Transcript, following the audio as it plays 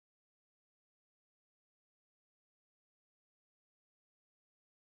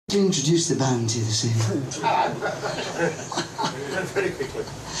To introduce the band to you this evening. Very quickly.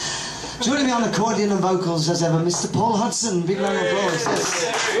 Joining me on accordion and vocals as ever, Mr. Paul Hodson. Big round of applause.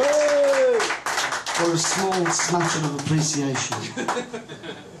 Yes. For a small smattering of appreciation.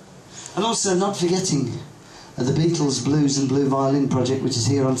 And also not forgetting the Beatles Blues and Blue Violin project, which is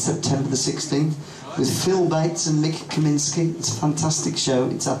here on September the 16th with Phil Bates and Mick Kaminsky. It's a fantastic show.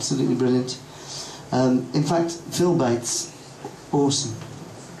 It's absolutely brilliant. In fact, Phil Bates, awesome.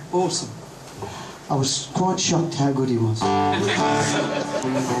 Awesome. I was quite shocked how good he was. I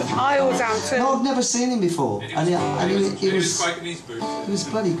was out too. No, I've never seen him before. He was spiking his boots. He was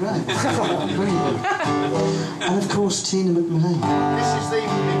bloody great. Very good. And of course, Tina McMahon. This is the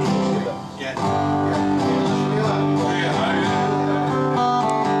evening. Yeah.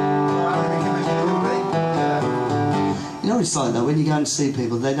 You know what it's like though, when you go and see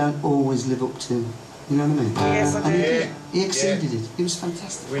people, they don't always live up to, you know what I mean? Yes, I do. And he exceeded it. It was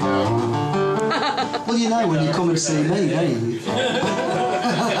fantastic. We know. Well, you know when you come and see me, don't you? It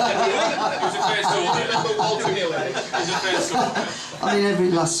was a fair sort. I mean, every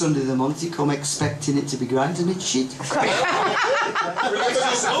last Sunday of the month you come expecting it to be great and it's shit. But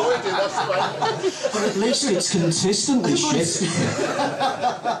at least it's consistently shit. It's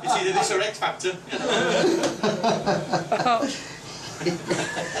either this or X Factor.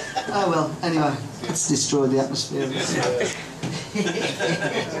 Oh well, anyway, let's destroy the atmosphere.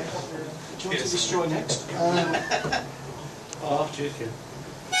 Do you want to destroy next? Oh, chicken.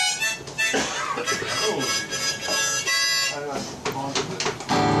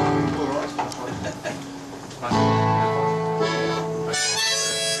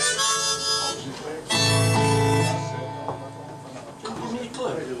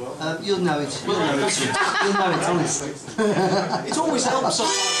 You'll know it. You'll know it. You'll know it, honestly. It always helps.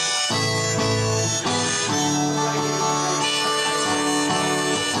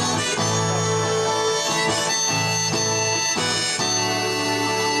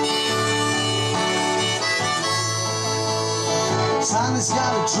 Santa's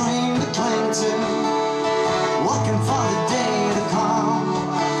got a dream to cling to.